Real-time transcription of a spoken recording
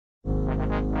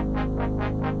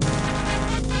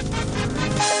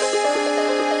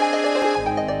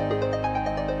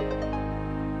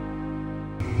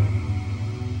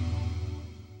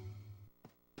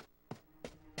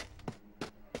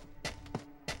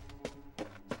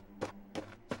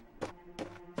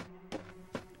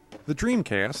The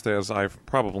Dreamcast, as I've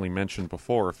probably mentioned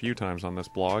before a few times on this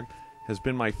blog, has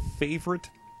been my favorite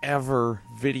ever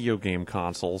video game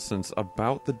console since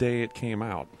about the day it came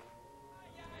out.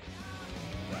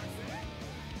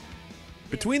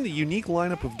 Between the unique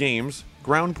lineup of games,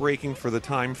 groundbreaking for the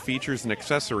time features and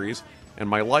accessories, and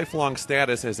my lifelong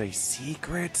status as a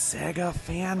secret Sega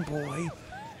fanboy,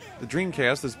 the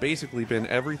Dreamcast has basically been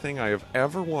everything I have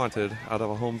ever wanted out of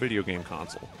a home video game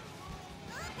console.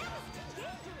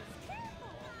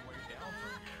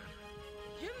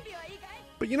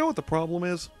 But you know what the problem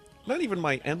is? Not even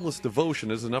my endless devotion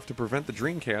is enough to prevent the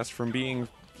Dreamcast from being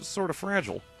sort of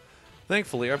fragile.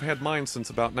 Thankfully, I've had mine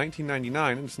since about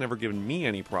 1999 and it's never given me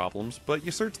any problems, but you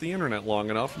search the internet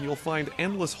long enough and you'll find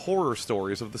endless horror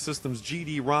stories of the system's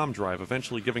GD-ROM drive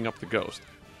eventually giving up the ghost.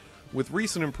 With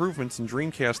recent improvements in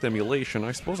Dreamcast emulation,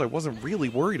 I suppose I wasn't really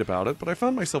worried about it, but I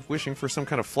found myself wishing for some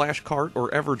kind of flash cart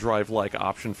or EverDrive-like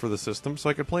option for the system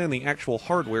so I could play on the actual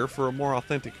hardware for a more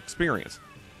authentic experience.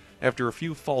 After a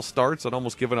few false starts, I'd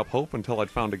almost given up hope until I'd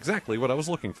found exactly what I was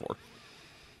looking for.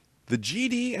 The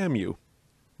GDEMU.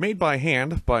 Made by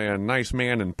hand by a nice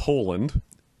man in Poland,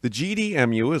 the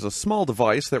GDEMU is a small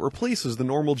device that replaces the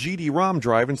normal GD-ROM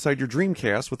drive inside your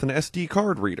Dreamcast with an SD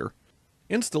card reader.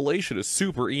 Installation is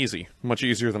super easy, much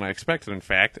easier than I expected in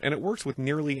fact, and it works with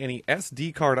nearly any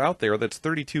SD card out there that's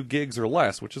 32 gigs or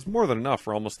less, which is more than enough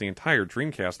for almost the entire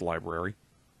Dreamcast library.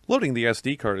 Loading the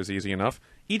SD card is easy enough.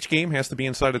 Each game has to be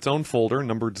inside its own folder,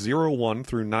 numbered 01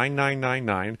 through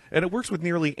 9999, and it works with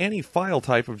nearly any file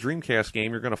type of Dreamcast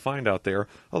game you're going to find out there,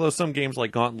 although some games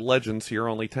like Gauntlet Legends here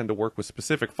only tend to work with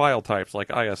specific file types like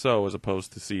ISO as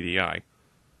opposed to CDI.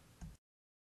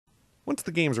 Once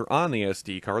the games are on the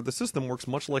SD card, the system works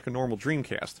much like a normal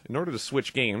Dreamcast. In order to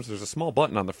switch games, there's a small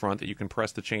button on the front that you can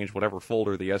press to change whatever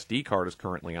folder the SD card is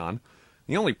currently on.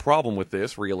 The only problem with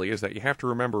this, really, is that you have to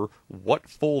remember what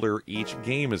folder each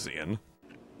game is in.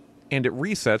 And it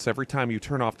resets every time you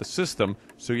turn off the system,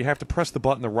 so you have to press the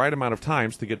button the right amount of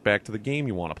times to get back to the game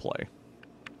you want to play.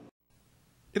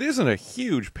 It isn't a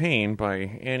huge pain by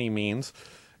any means,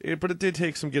 but it did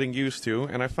take some getting used to,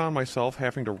 and I found myself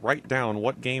having to write down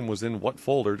what game was in what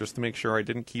folder just to make sure I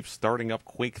didn't keep starting up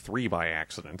Quake 3 by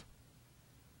accident.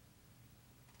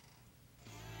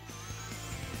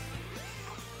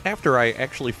 After I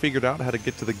actually figured out how to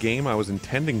get to the game I was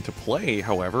intending to play,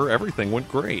 however, everything went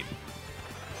great.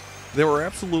 There were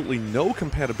absolutely no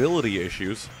compatibility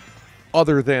issues,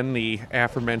 other than the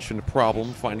aforementioned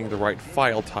problem finding the right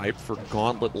file type for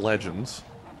Gauntlet Legends.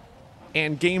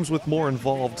 And games with more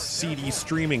involved CD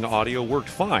streaming audio worked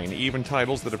fine, even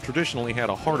titles that have traditionally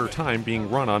had a harder time being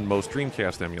run on most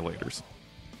Dreamcast emulators.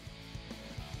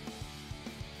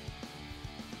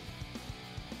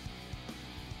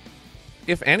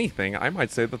 If anything, I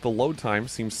might say that the load time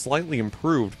seems slightly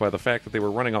improved by the fact that they were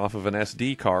running off of an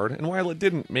SD card, and while it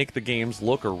didn't make the games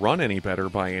look or run any better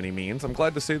by any means, I'm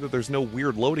glad to say that there's no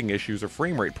weird loading issues or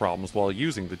frame rate problems while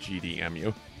using the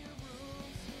GDEMU.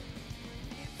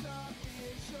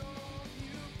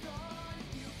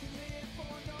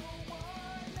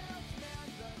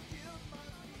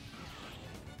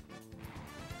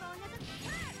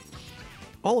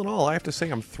 All in all, I have to say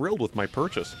I'm thrilled with my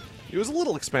purchase. It was a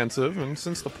little expensive, and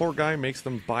since the poor guy makes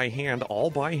them by hand all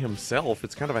by himself,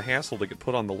 it's kind of a hassle to get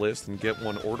put on the list and get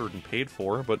one ordered and paid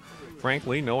for, but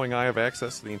frankly, knowing I have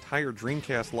access to the entire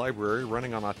Dreamcast library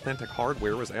running on authentic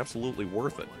hardware was absolutely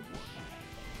worth it.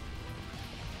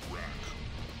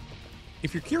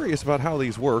 If you're curious about how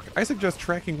these work, I suggest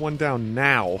tracking one down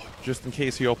now, just in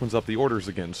case he opens up the orders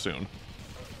again soon.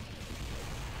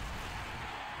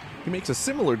 He makes a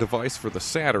similar device for the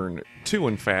Saturn, too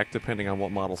in fact, depending on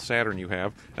what model Saturn you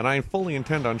have, and I fully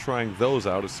intend on trying those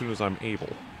out as soon as I'm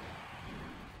able.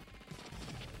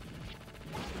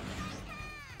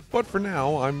 But for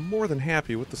now, I'm more than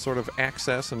happy with the sort of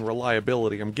access and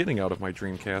reliability I'm getting out of my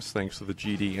Dreamcast thanks to the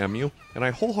GDEMU, and I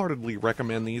wholeheartedly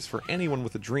recommend these for anyone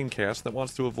with a Dreamcast that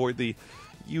wants to avoid the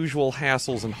usual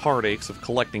hassles and heartaches of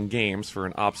collecting games for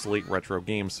an obsolete retro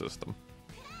game system.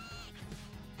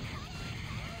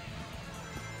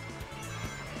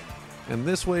 And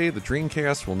this way, the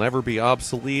Dreamcast will never be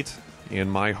obsolete in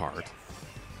my heart.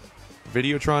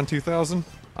 Video-Tron 2000,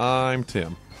 I'm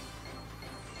Tim.